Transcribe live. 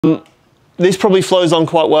This probably flows on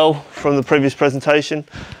quite well from the previous presentation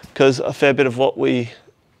because a fair bit of what we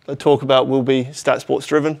talk about will be stat sports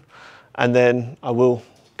driven, and then I will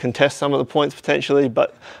contest some of the points potentially,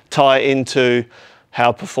 but tie into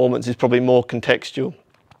how performance is probably more contextual.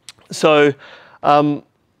 So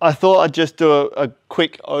I thought I'd just do a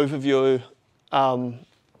quick overview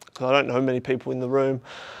because I don't know many people in the room.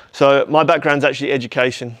 So my background's actually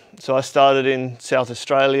education. So I started in South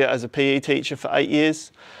Australia as a PE teacher for 8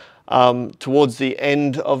 years. Towards the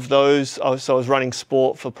end of those, I was running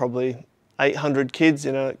sport for probably 800 kids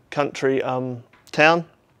in a country town.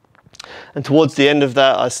 And towards the end of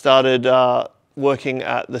that, I started working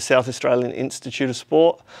at the South Australian Institute of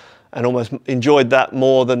Sport and almost enjoyed that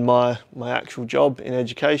more than my actual job in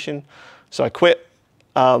education. So I quit,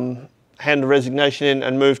 handed a resignation in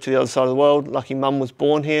and moved to the other side of the world. Lucky mum was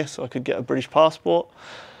born here, so I could get a British passport.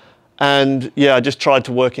 And yeah, I just tried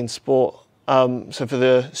to work in sport. So for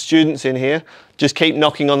the students in here, just keep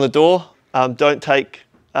knocking on the door. Don't take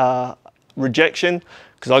rejection,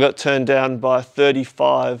 because I got turned down by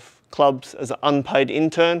 35 clubs as an unpaid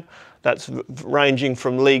intern. That's ranging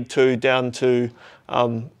from League 2 down to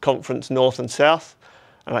Conference North and South.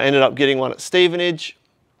 And I ended up getting one at Stevenage.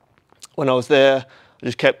 When I was there, I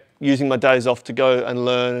just kept using my days off to go and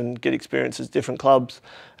learn and get experience at different clubs.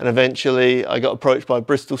 And eventually I got approached by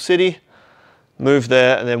Bristol City, moved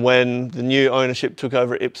there, and then when the new ownership took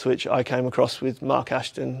over at Ipswich, I came across with Mark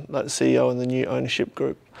Ashton, like the CEO, and the new ownership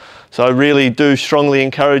group. So I really do strongly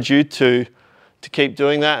encourage you to keep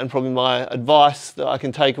doing that, and probably my advice that I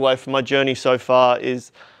can take away from my journey so far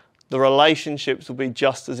is the relationships will be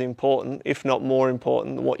just as important, if not more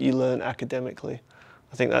important, than what you learn academically.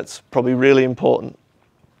 I think that's probably really important.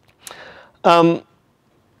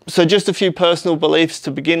 So just a few personal beliefs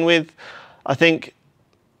to begin with. I think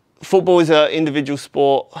football is an individual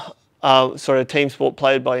sport, a team sport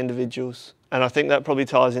played by individuals. And I think that probably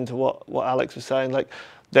ties into what Alex was saying. Like,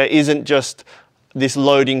 there isn't just this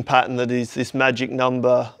loading pattern that is this magic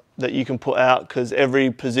number that you can put out, because every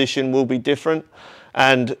position will be different.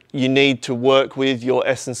 And you need to work with your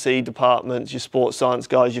S&C departments, your sports science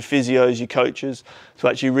guys, your physios, your coaches, to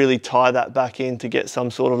actually really tie that back in to get some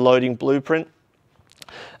sort of loading blueprint.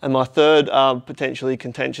 And my third potentially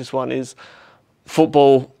contentious one is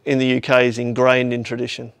football in the UK is ingrained in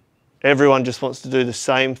tradition. Everyone just wants to do the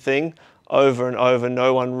same thing over and over.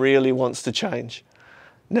 No one really wants to change.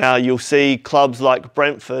 Now you'll see clubs like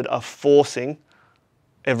Brentford are forcing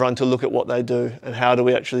everyone to look at what they do and how do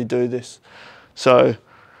we actually do this. So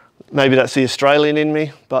maybe that's the Australian in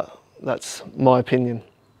me, but that's my opinion.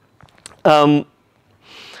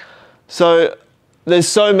 So there's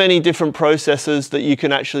so many different processes that you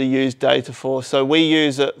can actually use data for. So we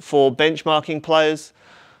use it for benchmarking players.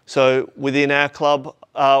 So within our club,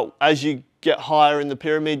 as you get higher in the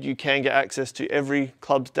pyramid, you can get access to every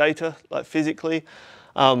club's data, like physically,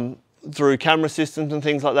 through camera systems and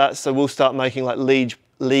things like that. So we'll start making like league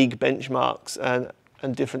benchmarks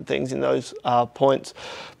and different things in those points.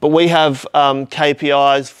 But we have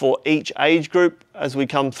KPIs for each age group as we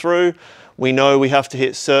come through. We know we have to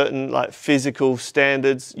hit certain like physical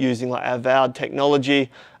standards using like our VAD technology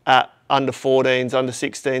at under 14s, under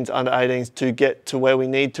 16s, under 18s to get to where we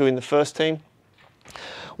need to in the first team.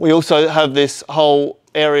 We also have this whole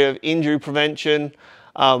area of injury prevention.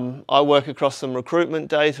 I work across some recruitment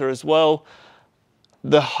data as well.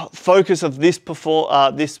 The focus of this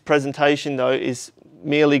presentation though is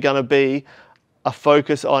merely going to be a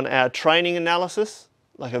focus on our training analysis,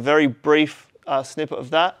 like a very brief snippet of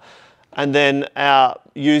that, and then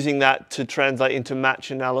using that to translate into match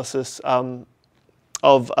analysis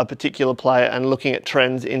of a particular player and looking at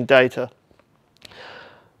trends in data.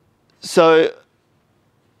 So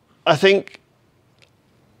I think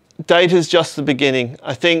data is just the beginning.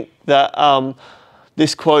 I think that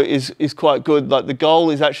this quote is quite good. Like, the goal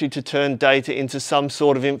is actually to turn data into some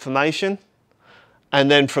sort of information, and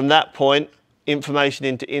then from that point, information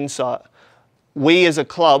into insight. We as a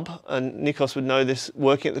club, and Nikos would know this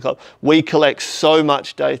working at the club, we collect so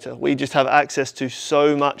much data. We just have access to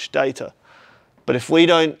so much data. But if we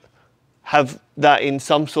don't have that in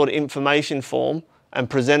some sort of information form and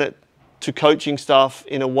present it to coaching staff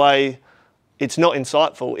in a way, it's not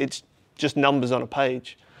insightful, it's just numbers on a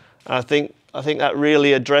page. And I think that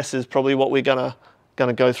really addresses probably what we're gonna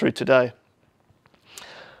go through today.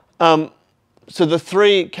 So the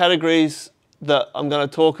three categories that I'm going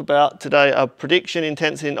to talk about today are prediction,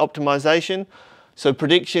 intensity, and optimization. So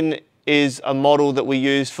prediction is a model that we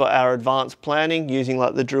use for our advanced planning using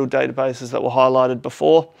like the drill databases that were highlighted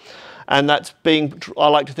before. And I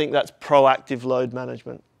like to think that's proactive load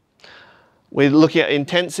management. We're looking at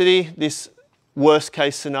intensity. This worst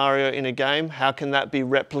case scenario in a game. How can that be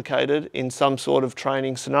replicated in some sort of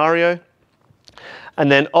training scenario?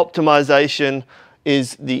 And then optimization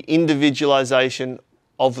is the individualization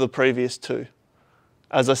of the previous two.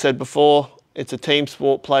 As I said before, it's a team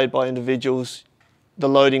sport played by individuals. The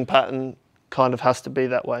loading pattern kind of has to be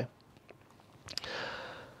that way.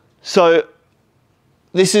 So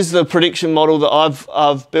this is the prediction model that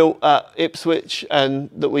I've built at Ipswich and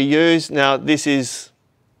that we use. Now, this is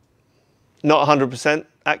not 100%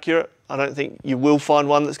 accurate. I don't think you will find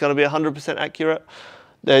one that's going to be 100% accurate.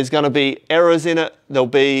 There's going to be errors in it. There'll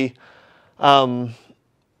be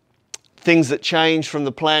things that change from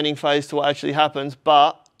the planning phase to what actually happens,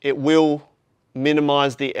 but it will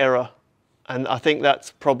minimize the error. And I think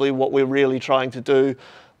that's probably what we're really trying to do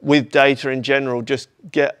with data in general, just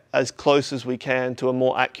get as close as we can to a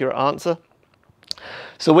more accurate answer.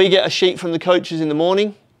 So we get a sheet from the coaches in the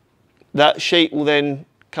morning. That sheet will then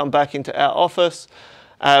come back into our office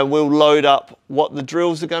and we'll load up what the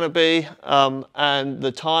drills are going to be and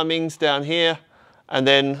the timings down here, and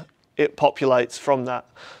then it populates from that.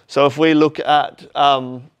 So if we look at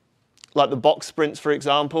like the box sprints, for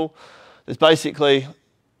example, there's basically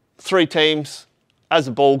 3 teams. As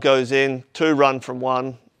the ball goes in, 2 run from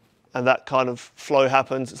 1, and that kind of flow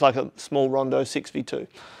happens. It's like a small rondo, 6v2.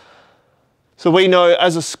 So we know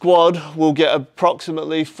as a squad, we'll get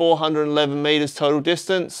approximately 411 meters total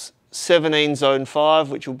distance, 17 zone 5,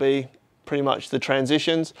 which will be pretty much the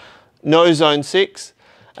transitions, no zone 6,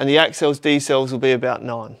 and the accels, decels will be about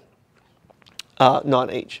 9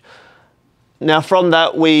 each. Now from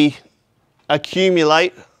that, we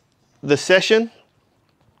accumulate the session,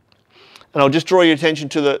 and I'll just draw your attention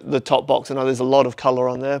to the top box. I know there's a lot of color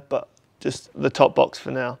on there, but just the top box for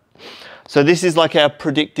now. So this is like our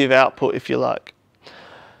predictive output, if you like.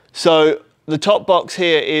 So the top box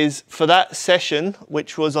here is for that session,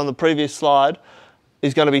 which was on the previous slide,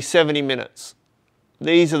 is going to be 70 minutes.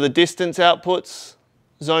 These are the distance outputs,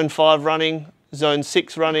 zone 5 running, zone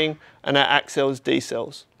 6 running, and our accels,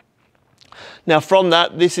 decels. Now from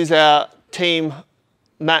that, this is our team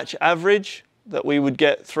match average that we would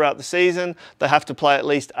get throughout the season. They have to play at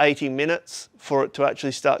least 80 minutes for it to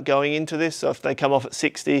actually start going into this. So if they come off at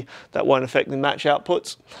 60, that won't affect the match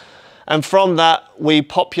outputs. And from that, we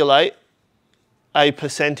populate a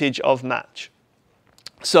percentage of match.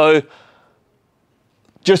 So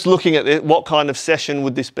just looking at it, what kind of session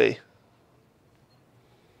would this be?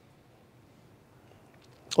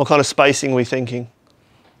 What kind of spacing are we thinking?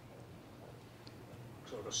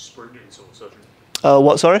 Sort of a sprinting sort of session.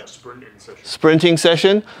 What, sorry? A sprinting session. Sprinting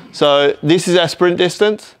session. So this is our sprint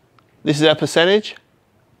distance. This is our percentage.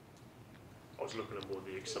 I was looking at more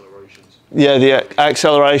the accelerations. Yeah, the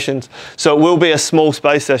accelerations. So it will be a small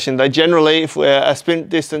space session. They generally, if our sprint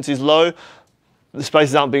distance is low, the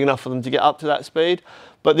spaces aren't big enough for them to get up to that speed.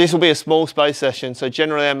 But this will be a small space session. So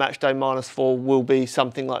generally our match day -4 will be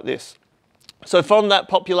something like this. So from that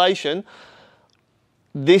population,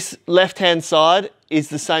 this left-hand side is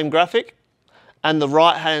the same graphic, and the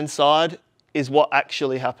right-hand side is what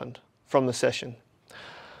actually happened from the session.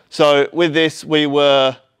 So with this, we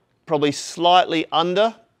were probably slightly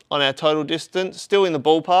under on our total distance, still in the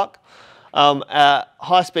ballpark. Our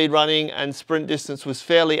high-speed running and sprint distance was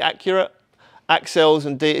fairly accurate. Accels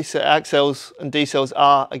and decels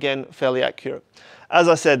are, again, fairly accurate. As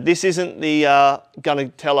I said, this isn't going to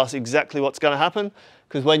tell us exactly what's going to happen,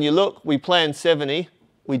 because when you look, we planned 70,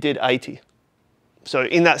 we did 80. So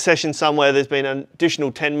in that session somewhere, there's been an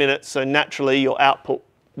additional 10 minutes, so naturally your output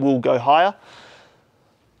will go higher.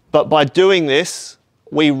 But by doing this,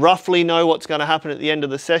 we roughly know what's going to happen at the end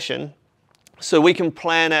of the session, so we can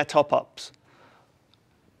plan our top-ups.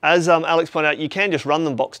 As Alex pointed out, you can just run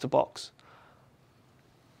them box to box.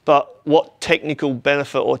 But what technical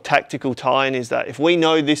benefit or tactical tie-in is that? If we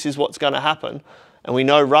know this is what's going to happen, and we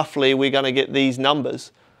know roughly we're going to get these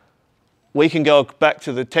numbers, we can go back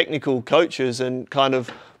to the technical coaches and kind of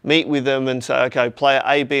meet with them and say, okay, player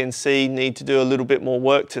A, B, and C need to do a little bit more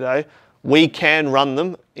work today. We can run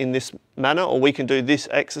them in this manner, or we can do this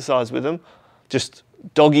exercise with them, just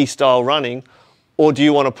doggy style running, or do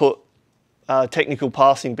you want to put a technical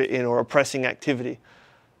passing bit in or a pressing activity?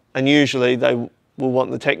 And usually they will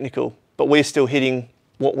want the technical, but we're still hitting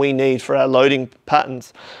what we need for our loading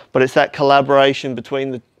patterns. But it's that collaboration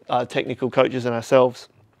between the technical coaches and ourselves.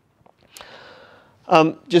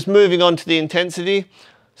 Just moving on to the intensity.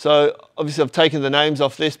 So obviously I've taken the names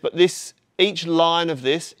off this, but each line of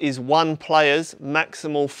this is one player's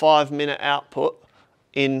maximal 5-minute output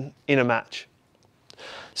in a match.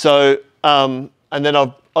 So, and then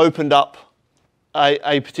I've opened up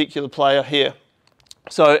a particular player here.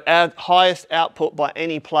 So our highest output by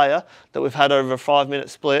any player that we've had over a 5-minute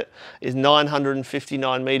split is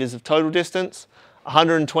 959 metres of total distance,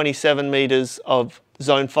 127 metres of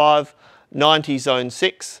zone 5, 90 zone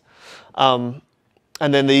 6, and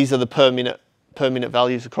then these are the per minute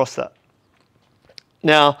values across that.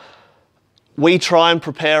 Now, we try and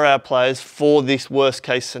prepare our players for this worst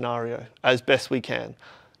case scenario as best we can.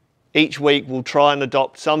 Each week we'll try and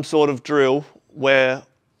adopt some sort of drill where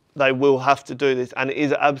they will have to do this, and it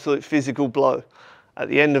is an absolute physical blow. At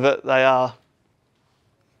the end of it, they are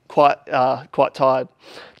quite tired.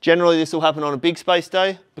 Generally, this will happen on a big space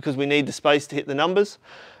day because we need the space to hit the numbers,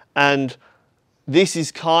 and this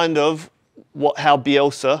is kind of how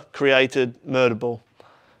Bielsa created murder ball,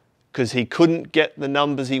 because he couldn't get the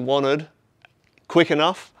numbers he wanted quick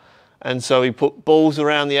enough, and so he put balls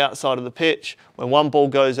around the outside of the pitch. When one ball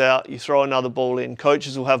goes out, you throw another ball in.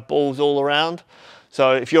 Coaches will have balls all around.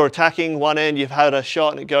 So if you're attacking one end, you've had a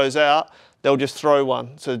shot and it goes out, they'll just throw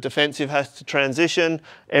one. So the defensive has to transition,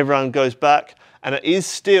 everyone goes back, and it is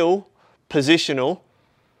still positional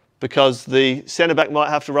because the centre-back might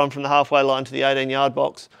have to run from the halfway line to the 18-yard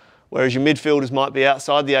box, whereas your midfielders might be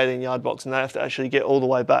outside the 18-yard box and they have to actually get all the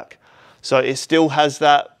way back. So it still has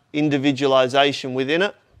that individualisation within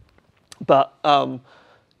it. But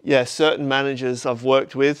yeah, certain managers I've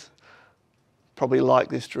worked with probably like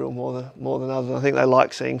this drill more than others. I think they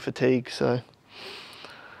like seeing fatigue. So,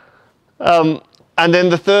 and then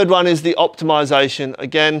the third one is the optimization.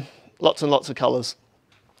 Again, lots and lots of colours.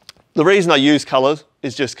 The reason I use colours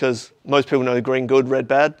is just because most people know green good, red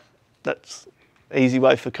bad. That's an easy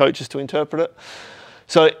way for coaches to interpret it.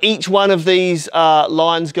 So each one of these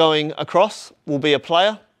lines going across will be a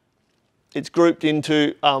player. It's grouped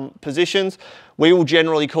into positions. We will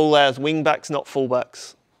generally call ours wing backs, not full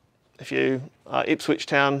backs. If you are Ipswich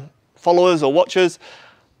Town followers or watchers,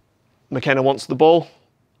 McKenna wants the ball.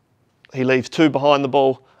 He leaves 2 behind the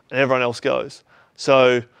ball and everyone else goes.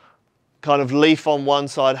 So kind of Leaf on one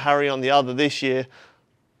side, Harry on the other this year.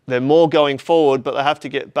 They're more going forward, but they have to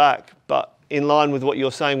get back. But in line with what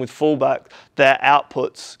you're saying with fullback, their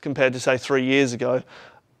outputs compared to say 3 years ago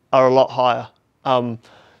are a lot higher.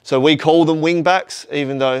 So we call them wing backs,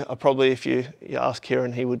 even though if you ask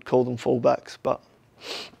Kieran, he would call them fullbacks. But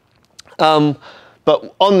on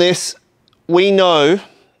this, we know,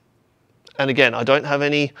 and again, I don't have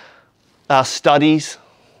any studies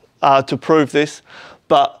to prove this,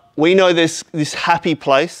 but we know there's this happy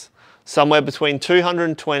place somewhere between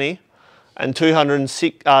 220 and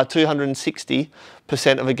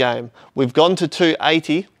 260% of a game. We've gone to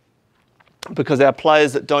 280 because our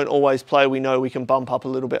players that don't always play, we know we can bump up a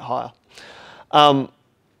little bit higher. And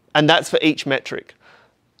that's for each metric.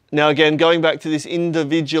 Now again, going back to this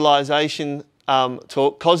individualisation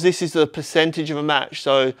talk, because this is the percentage of a match,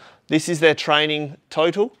 so this is their training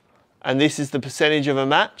total, and this is the percentage of a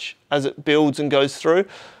match as it builds and goes through,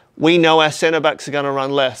 we know our centre-backs are going to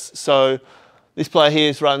run less. So this player here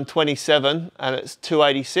has run 27 and it's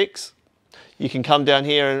 286. You can come down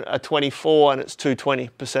here and a 24 and it's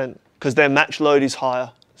 220% because their match load is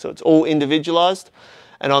higher. So it's all individualised.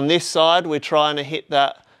 And on this side, we're trying to hit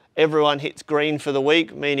that everyone hits green for the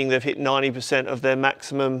week, meaning they've hit 90% of their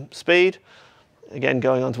maximum speed. Again,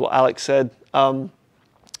 going on to what Alex said,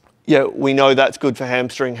 yeah, we know that's good for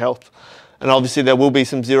hamstring health. And obviously there will be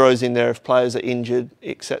some zeros in there if players are injured,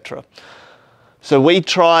 etc. So we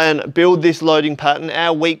try and build this loading pattern.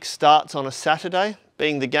 Our week starts on a Saturday,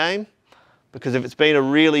 being the game, because if it's been a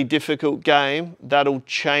really difficult game, that'll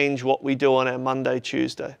change what we do on our Monday,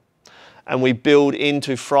 Tuesday. And we build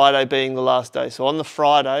into Friday being the last day. So on the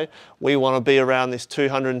Friday, we want to be around this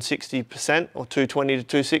 260% or 220 to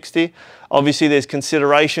 260. Obviously there's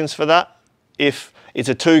considerations for that. If it's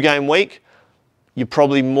a 2-game week, you're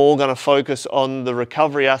probably more going to focus on the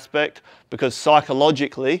recovery aspect because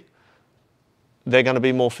psychologically, they're going to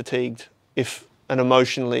be more fatigued and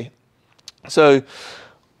emotionally. So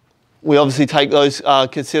we obviously take those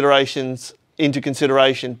considerations into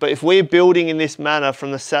consideration. But if we're building in this manner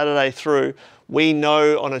from the Saturday through, we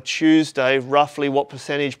know on a Tuesday roughly what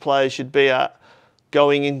percentage players should be at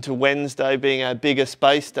going into Wednesday being our bigger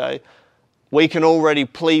space day. We can already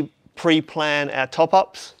pre-plan our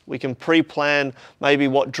top-ups. We can pre-plan maybe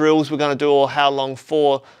what drills we're going to do or how long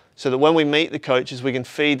for, so that when we meet the coaches, we can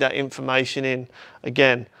feed that information in.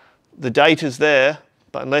 Again, the data's there,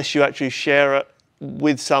 but unless you actually share it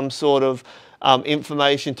with some sort of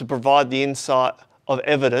information to provide the insight of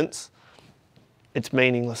evidence, it's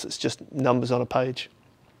meaningless. It's just numbers on a page.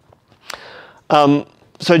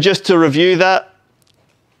 So just to review that,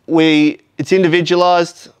 it's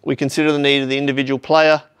individualised. We consider the need of the individual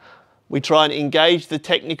player. We try and engage the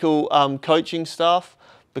technical coaching staff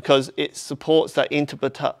because it supports that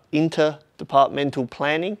interdepartmental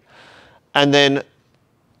planning. And then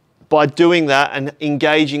by doing that and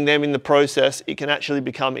engaging them in the process, it can actually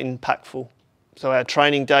become impactful. So our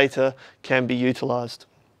training data can be utilised.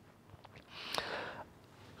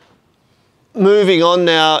 Moving on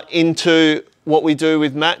now into what we do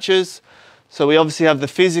with matches. So we obviously have the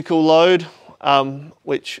physical load,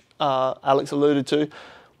 which Alex alluded to.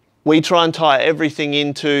 We try and tie everything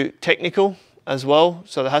into technical as well.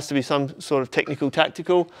 So there has to be some sort of technical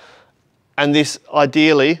tactical. And this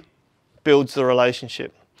ideally builds the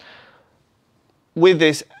relationship. With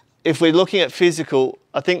this, if we're looking at physical,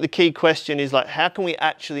 I think the key question is like, how can we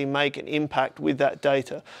actually make an impact with that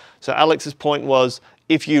data? So Alex's point was,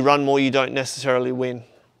 if you run more, you don't necessarily win.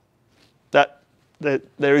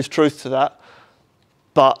 There is truth to that.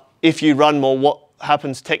 But if you run more, what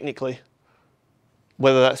happens technically?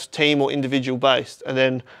 Whether that's team or individual based. And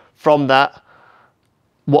then from that,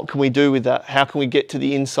 what can we do with that? How can we get to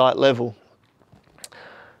the insight level?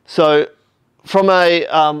 So from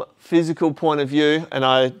a physical point of view, and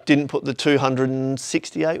I didn't put the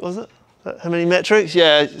 268, was it? How many metrics?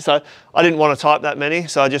 Yeah, so I didn't want to type that many,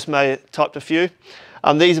 so I just typed a few.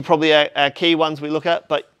 These are probably our key ones we look at,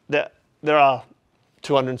 but there are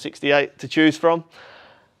 268 to choose from.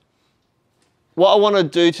 What I want to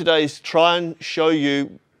do today is try and show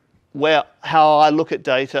you how I look at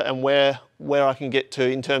data and where I can get to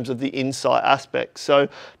in terms of the insight aspect. So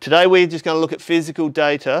today we're just going to look at physical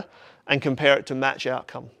data and compare it to match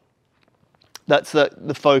outcome. That's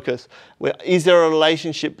the focus. Is there a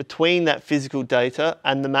relationship between that physical data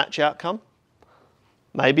and the match outcome?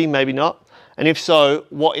 Maybe, maybe not. And if so,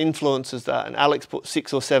 what influences that? And Alex put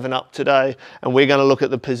 6 or 7 up today, and we're going to look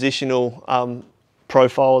at the positional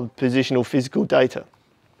profile, positional physical data.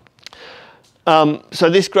 So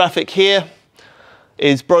this graphic here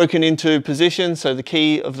is broken into positions. So the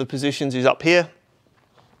key of the positions is up here.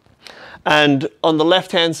 And on the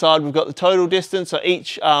left-hand side, we've got the total distance. So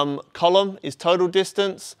each column is total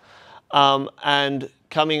distance, and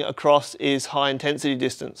coming across is high-intensity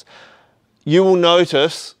distance. You will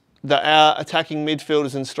notice that our attacking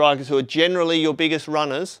midfielders and strikers, who are generally your biggest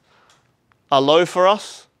runners, are low for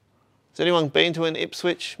us. Has anyone been to an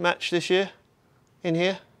Ipswich match this year in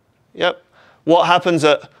here? Yep. What happens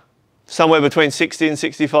at somewhere between 60 and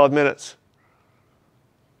 65 minutes?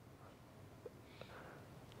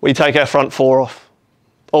 We take our front 4 off.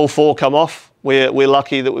 All 4 come off. We're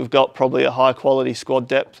lucky that we've got probably a high quality squad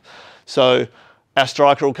depth. So our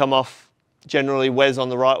striker will come off. Generally, Wes on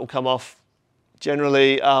the right will come off.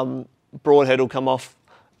 Generally, Broadhead will come off.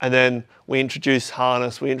 And then we introduce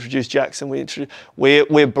Harness, we introduce Jackson,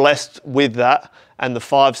 we're blessed with that. And the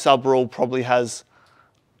 5 sub rule probably has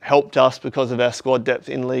helped us because of our squad depth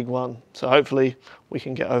in League One. So hopefully we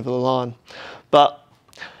can get over the line. But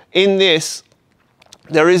in this,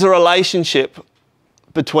 there is a relationship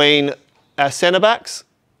between our centre-backs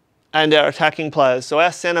and our attacking players. So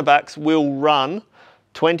our centre-backs will run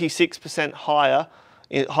 26% higher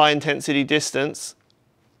in high-intensity distance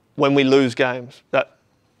when we lose games. That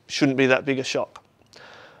shouldn't be that big a shock.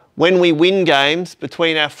 When we win games,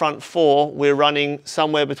 between our front 4, we're running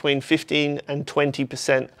somewhere between 15 and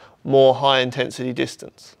 20% more high-intensity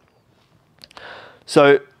distance.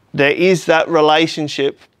 So there is that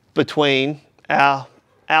relationship between our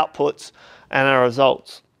outputs and our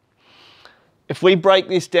results. If we break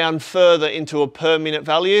this down further into a per minute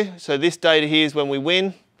value, so this data here is when we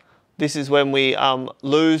win, this is when we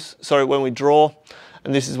when we draw,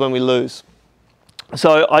 and this is when we lose.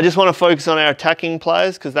 So I just want to focus on our attacking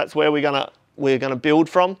players because that's where we're gonna build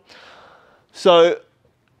from. So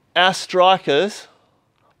our strikers,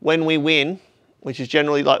 when we win, which is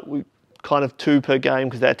generally like we kind of 2 per game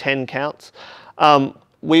because they're 10 counts,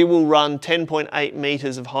 we will run 10.8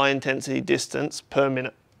 metres of high intensity distance per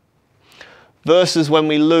minute. Versus when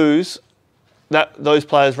we lose, those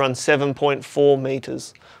players run 7.4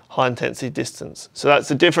 metres high intensity distance. So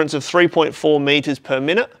that's a difference of 3.4 metres per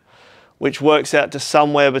minute, which works out to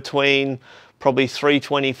somewhere between probably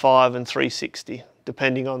 325 and 360,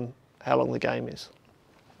 depending on how long the game is.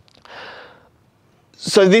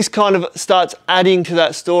 So this kind of starts adding to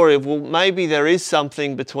that story of, well, maybe there is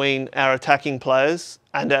something between our attacking players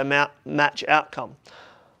and our match outcome.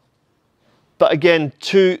 But again,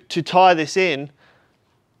 to tie this in,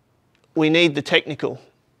 we need the technical.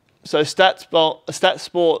 So stat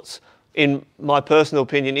sports, in my personal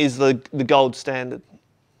opinion, is the gold standard.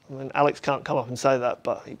 I mean, Alex can't come up and say that,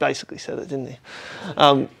 but he basically said it, didn't he?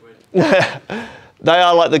 They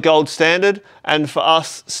are like the gold standard, and for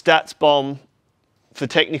us, StatsBomb for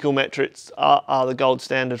technical metrics are the gold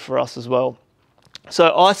standard for us as well.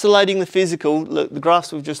 So isolating the physical, look, the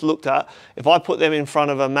graphs we've just looked at, if I put them in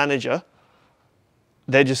front of a manager,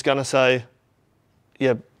 they're just going to say,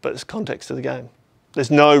 yeah, but it's context to the game.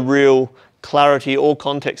 There's no real clarity or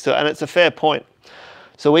context to it, and it's a fair point.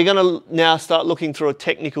 So we're going to now start looking through a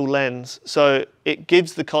technical lens. So it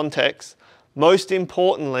gives the context. Most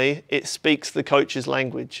importantly, it speaks the coach's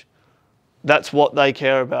language. That's what they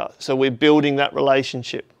care about. So we're building that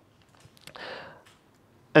relationship.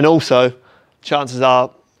 And also, chances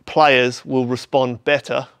are players will respond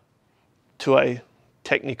better to a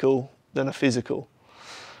technical than a physical.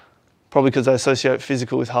 Probably because they associate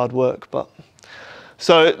physical with hard work.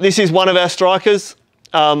 So this is one of our strikers.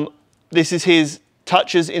 This is his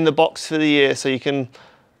touches in the box for the year. So you can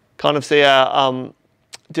kind of see our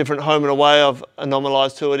different home and away. I've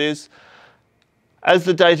anomalised who it is. As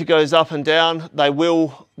the data goes up and down,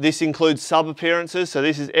 this includes sub-appearances. So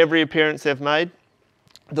this is every appearance they've made.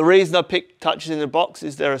 The reason I picked touches in the box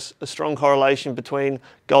is there's a strong correlation between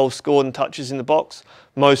goals scored and touches in the box.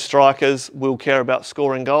 Most strikers will care about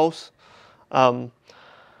scoring goals.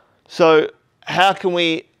 So how can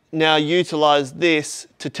we now utilise this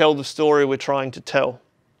to tell the story we're trying to tell?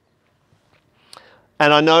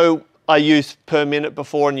 And I know I used per minute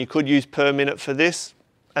before, and you could use per minute for this,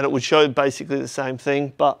 and it would show basically the same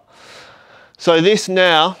thing. So this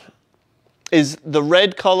now is the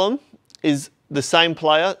red column is the same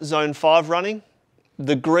player, zone 5 running.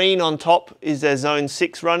 The green on top is their zone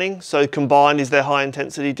 6 running, so combined is their high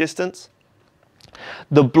intensity distance.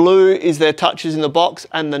 The blue is their touches in the box,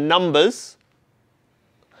 and the numbers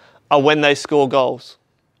are when they score goals.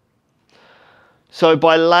 So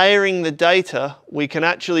by layering the data, we can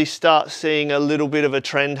actually start seeing a little bit of a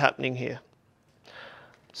trend happening here.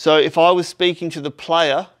 So if I was speaking to the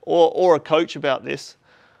player or a coach about this,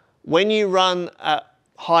 when you run at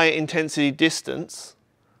high intensity distance,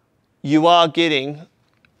 you are getting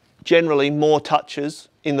generally more touches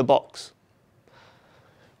in the box.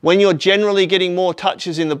 When you're generally getting more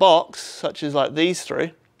touches in the box, such as like these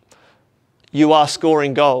three, you are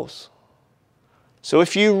scoring goals. So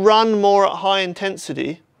if you run more at high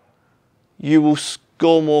intensity, you will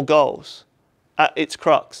score more goals at its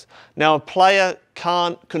crux. Now, a player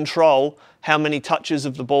can't control how many touches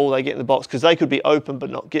of the ball they get in the box because they could be open but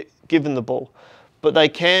not get given the ball. But they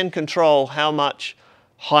can control how much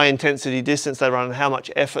high intensity distance they run and how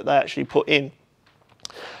much effort they actually put in.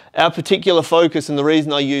 Our particular focus, and the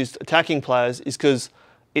reason I used attacking players, is because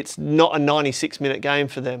it's not a 96-minute game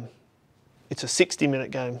for them. It's a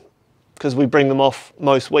 60-minute game because we bring them off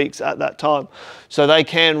most weeks at that time. So they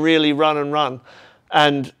can really run and run.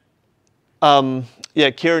 And yeah,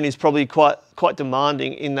 Kieran is probably quite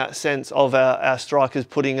demanding in that sense of our strikers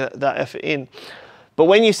putting that effort in. But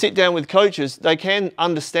when you sit down with coaches, they can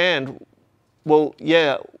understand, well,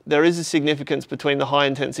 yeah, there is a significance between the high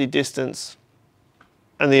intensity distance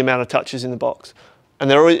and the amount of touches in the box. And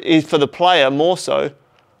there is, for the player more so,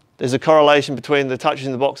 there's a correlation between the touches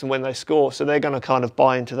in the box and when they score. So they're going to kind of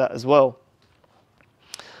buy into that as well.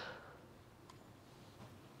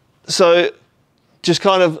 So just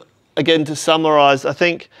kind of, again, to summarise, I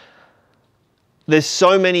think there's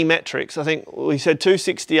so many metrics. I think we said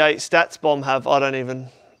 268, StatsBomb have, I don't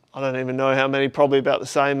even know how many, probably about the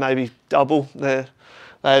same, maybe double. They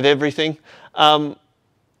have everything.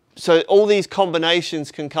 So all these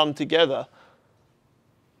combinations can come together.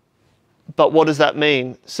 But what does that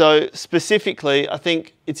mean? So specifically, I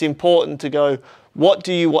think it's important to go, what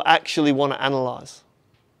do you actually want to analyse?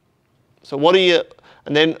 So what are you,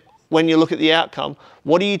 and then when you look at the outcome,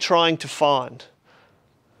 what are you trying to find?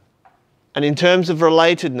 And in terms of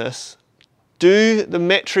relatedness, do the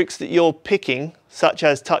metrics that you're picking, such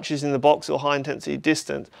as touches in the box or high intensity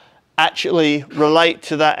distance, actually relate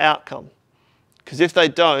to that outcome? Because if they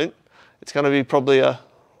don't, it's going to be probably a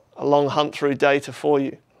long hunt through data for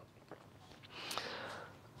you.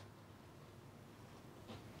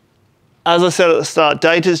 As I said at the start,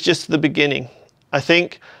 data is just the beginning. I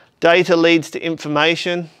think data leads to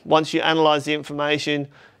information. Once you analyse the information,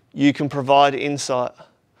 you can provide insight.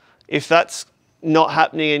 If that's not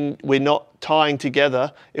happening and we're not tying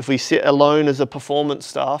together, if we sit alone as a performance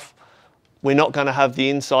staff, we're not going to have the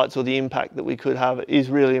insights or the impact that we could have. It is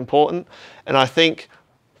really important. And I think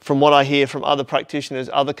from what I hear from other practitioners,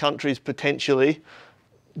 other countries potentially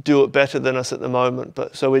do it better than us at the moment.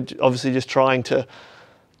 But so we're obviously just trying to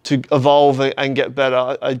evolve and get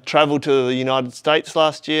better. I travelled to the United States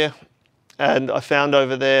last year, and I found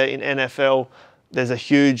over there in NFL, there's a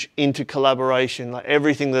huge intercollaboration. Like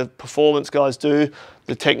everything the performance guys do,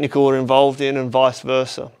 the technical are involved in, and vice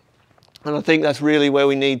versa. And I think that's really where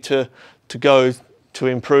we need to go to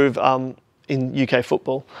improve in UK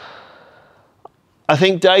football. I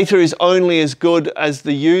think data is only as good as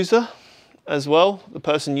the user as well, the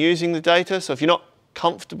person using the data. So if you're not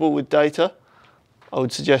comfortable with data, I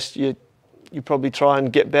would suggest you probably try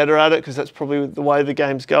and get better at it, because that's probably the way the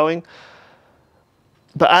game's going.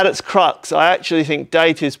 But at its crux, I actually think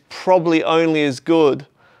data is probably only as good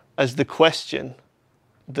as the question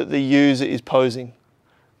that the user is posing.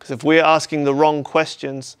 Because if we're asking the wrong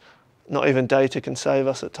questions, not even data can save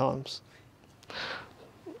us at times.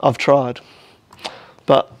 I've tried.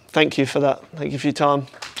 But thank you for that. Thank you for your time.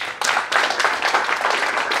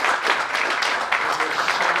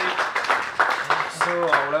 So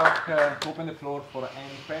I would like to open the floor for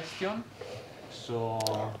any question. So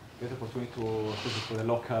you have the opportunity to for the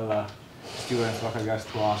local students, local guys,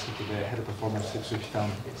 to ask to the head of performance Ipswich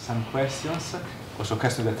Town some questions. Also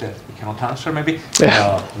questions that we cannot answer maybe.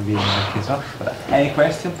 Yeah. Maybe in that case, no? But any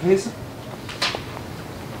question, please?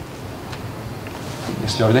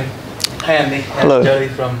 Yes, Jordi. Hi Andy, Hello. Jordi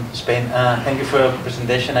from Spain. Thank you for your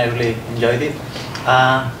presentation, I really enjoyed it.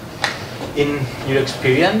 In your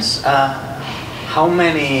experience, how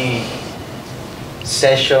many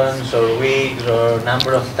sessions or weeks or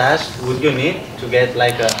number of tasks would you need to get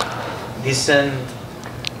like a decent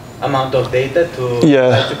amount of data to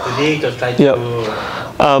try to predict or try to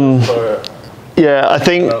yeah, I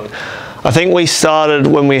think we started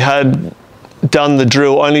when we had done the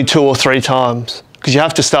drill only 2 or 3 times, because you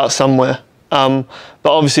have to start somewhere. But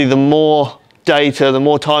obviously the more data, the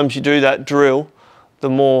more times you do that drill, the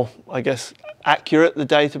more, I guess, accurate the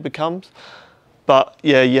data becomes. But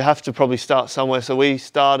yeah, you have to probably start somewhere. So we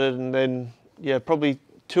started, and then, yeah, probably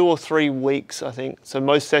 2 or 3 weeks, I think. So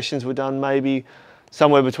most sessions were done maybe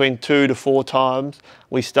somewhere between 2 to 4 times.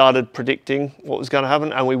 We started predicting what was going to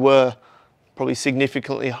happen, and we were probably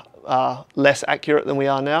significantly less accurate than we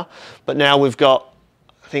are now. But now we've got,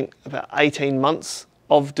 I think, about 18 months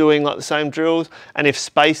of doing like the same drills. And if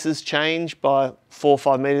spaces change by 4 or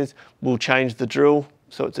 5 meters, we'll change the drill.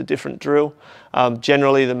 So it's a different drill.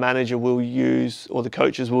 Generally, the manager will use, or the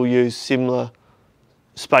coaches will use, similar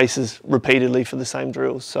spaces repeatedly for the same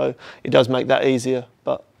drills. So it does make that easier.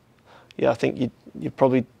 But yeah, I think you're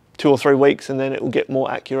probably 2 or 3 weeks, and then it will get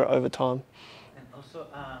more accurate over time. And also,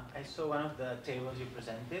 I saw one of the tables you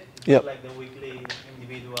presented. It Yep. was like the weekly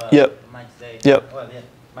individual match day. Yep. Well, yeah,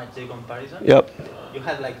 match day comparison. Yep. You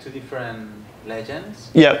had like 2 different legends.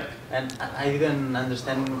 Yep. And I didn't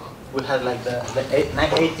understand. We had like the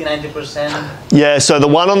 80-90%. Yeah, so the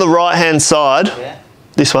one on the right-hand side, Yeah.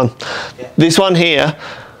 this one. Yeah. This one here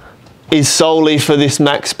is solely for this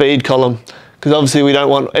max speed column, because obviously we don't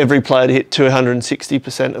want every player to hit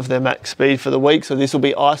 260% of their max speed for the week, so this will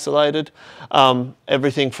be isolated.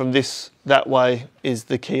 Everything from that way is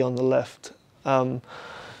the key on the left. The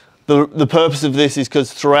purpose of this is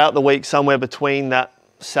because throughout the week, somewhere between that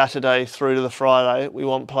Saturday through to the Friday, we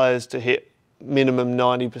want players to hit minimum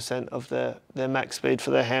 90% of their max speed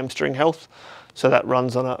for their hamstring health. So that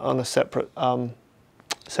runs on a separate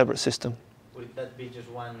system. Would that be just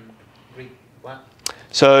one reach?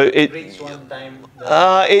 So Reach one time?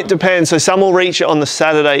 it depends. So some will reach it on the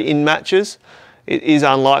Saturday in matches. It is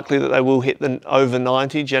unlikely that they will hit the over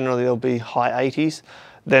 90. Generally, they'll be high 80s.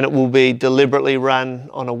 Then it will be deliberately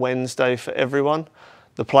run on a Wednesday for everyone.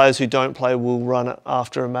 The players who don't play will run it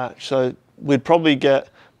after a match. So we'd probably get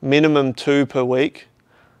minimum 2 per week,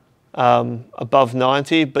 above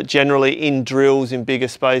 90, but generally in drills, in bigger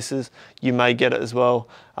spaces, you may get it as well.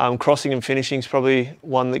 Crossing and finishing is probably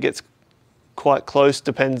one that gets quite close,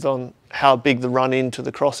 depends on how big the run into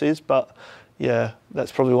the cross is, but yeah,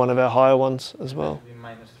 that's probably one of our higher ones as well. Would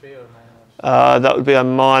it be -3 or -? That would be a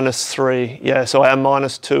 -3, yeah, so our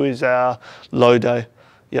 -2 is our low day,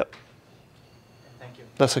 yep. Thank you.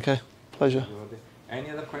 That's okay, pleasure. Any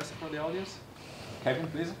other question from the audience? Kevin,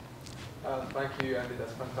 please. Thank you, Andy.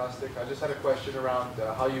 That's fantastic. I just had a question around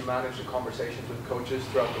how you manage the conversations with coaches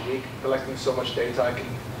throughout the week. Collecting so much data,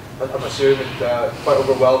 I'm assuming it's quite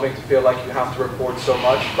overwhelming to feel like you have to report so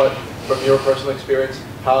much. But from your personal experience,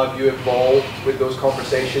 how have you evolved with those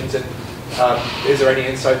conversations? And is there any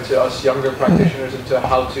insight to us younger practitioners into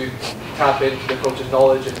how to tap into the coach's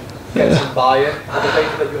knowledge and get some buy-in on the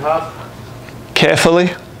data that you have?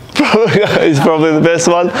 Carefully is probably the best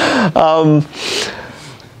one.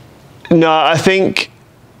 No, I think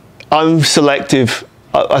I'm selective.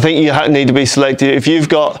 I think you need to be selective. If you've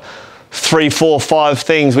got 3, 4, 5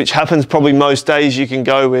 things, which happens probably most days you can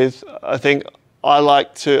go with, I think I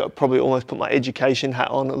like to probably almost put my education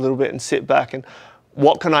hat on a little bit and sit back and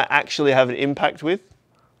what can I actually have an impact with,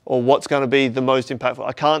 or what's going to be the most impactful.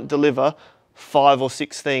 I can't deliver 5 or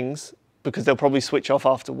 6 things because they'll probably switch off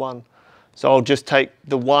after one. So I'll just take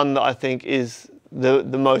the one that I think is the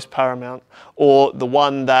most paramount, or the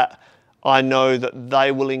one that I know that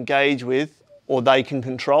they will engage with or they can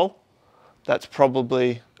control. That's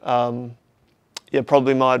probably,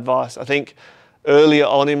 probably my advice. I think earlier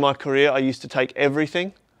on in my career, I used to take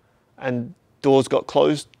everything and doors got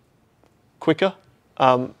closed quicker,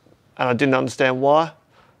 and I didn't understand why.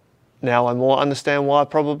 Now I more understand why,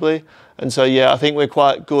 probably. And so, yeah, I think we're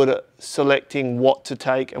quite good at selecting what to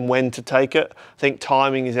take and when to take it. I think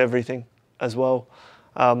timing is everything as well.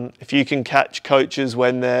 If you can catch coaches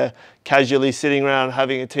when they're casually sitting around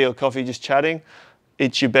having a tea or coffee just chatting,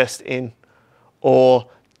 it's your best in. Or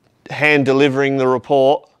hand delivering the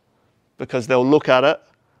report, because they'll look at it,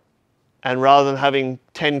 and rather than having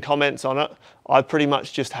 10 comments on it, I pretty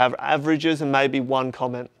much just have averages and maybe one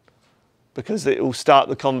comment, because it will start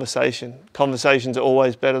the conversation. Conversations are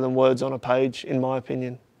always better than words on a page, in my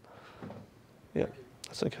opinion. Yeah,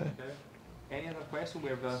 that's okay. Any other question? We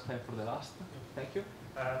have time for the last. Thank you.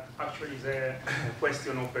 Actually, the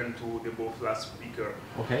question open to the both last speaker.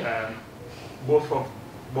 Okay.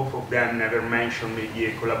 Both of them never mentioned maybe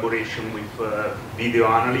a collaboration with video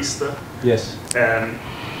analyst. Yes.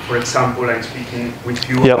 For example, I'm speaking with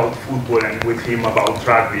you about football and with him about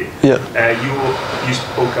rugby. You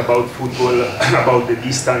spoke about football, about the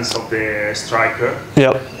distance of the striker.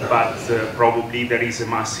 But probably there is a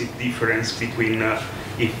massive difference between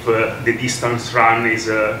if the distance run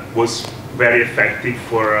was very effective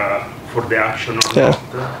for the action or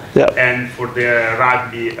not. And for the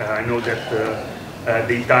rugby, I know that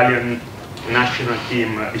the Italian national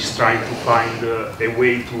team is trying to find a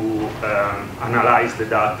way to analyze the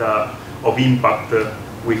data of impact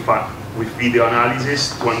with video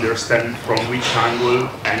analysis to understand from which angle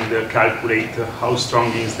and calculate how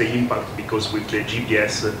strong is the impact, because with the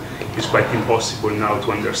GPS it's quite impossible now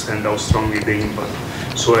to understand how strong is the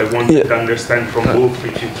impact. So I wanted to understand from both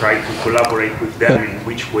if you try to collaborate with them in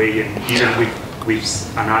which way, and even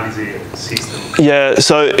with analysis system. Yeah,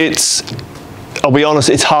 so I'll be honest,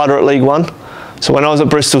 it's harder at League One. So when I was at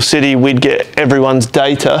Bristol City, we'd get everyone's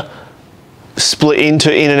data split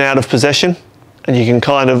into in and out of possession, and you can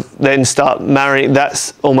kind of then start marrying.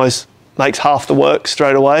 That's almost makes half the work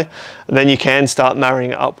straight away. And then you can start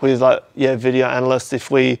marrying it up with video analysts. If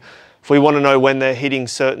we want to know when they're hitting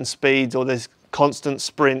certain speeds or there's constant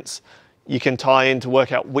sprints, you can tie in to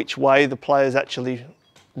work out which way the player's actually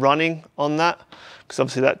running on that. Because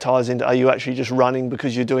obviously that ties into, are you actually just running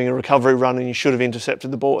because you're doing a recovery run and you should have intercepted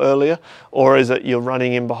the ball earlier, or is it you're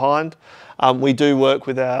running in behind? We do work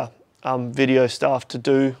with our video staff to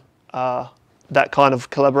do that kind of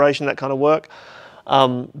collaboration, that kind of work.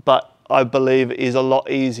 But I believe it is a lot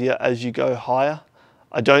easier as you go higher.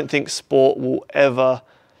 I don't think sport will ever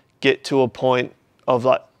get to a point of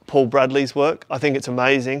like Paul Bradley's work. I think it's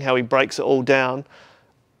amazing how he breaks it all down.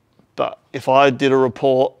 But if I did a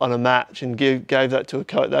report on a match and gave that to a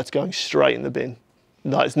coach, that's going straight in the bin.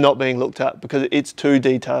 No, it's not being looked at because it's too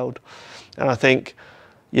detailed. And I think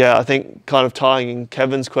kind of tying in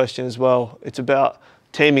Kevin's question as well, it's about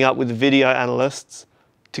teaming up with video analysts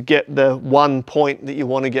to get the one point that you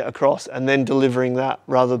want to get across and then delivering that,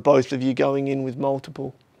 rather than both of you going in with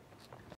multiple.